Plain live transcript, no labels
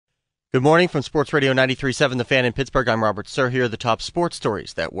Good morning from Sports Radio 93.7 The Fan in Pittsburgh. I'm Robert Sir. Here are the top sports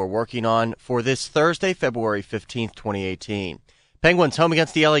stories that we're working on for this Thursday, February 15th, 2018. Penguins home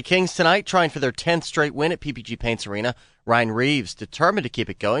against the LA Kings tonight, trying for their 10th straight win at PPG Paints Arena. Ryan Reeves determined to keep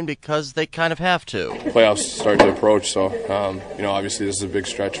it going because they kind of have to. Playoffs start to approach, so obviously this is a big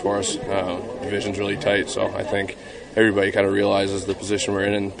stretch for us. Division's really tight, so I think everybody kind of realizes the position we're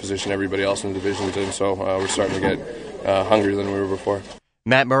in and position everybody else in the division's in, so we're starting to get hungrier than we were before.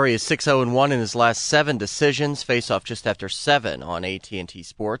 Matt Murray is 6-0-1 in his last 7 decisions, face-off just after 7 on AT&T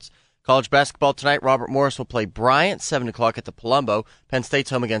Sports. College basketball tonight, Robert Morris will play Bryant, 7 o'clock at the Palumbo. Penn State's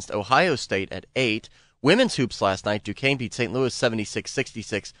home against Ohio State at 8. Women's hoops last night, Duquesne beat St. Louis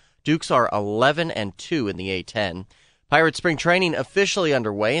 76-66. Dukes are 11-2 in the A-10. Pirate spring training officially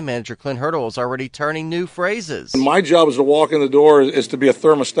underway, and manager Clint Hurdle is already turning new phrases. My job is to walk in the door is to be a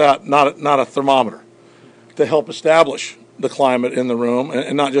thermostat, not a thermometer, to help establish the climate in the room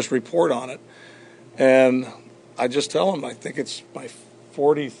and not just report on it. And I just tell them I think it's my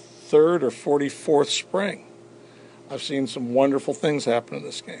 43rd or 44th spring. I've seen some wonderful things happen in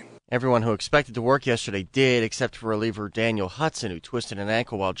this game. Everyone who expected to work yesterday did, except for reliever Daniel Hudson, who twisted an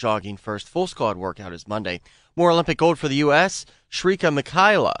ankle while jogging. First full squad workout is Monday. More Olympic gold for the U.S. Shrika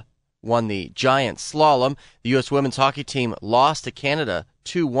Mikhaila won the giant slalom. The U.S. women's hockey team lost to Canada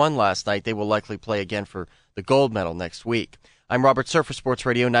 2-1 last night. They will likely play again for the gold medal next week. I'm Robert Sir for Sports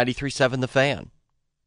Radio 93.7 The Fan.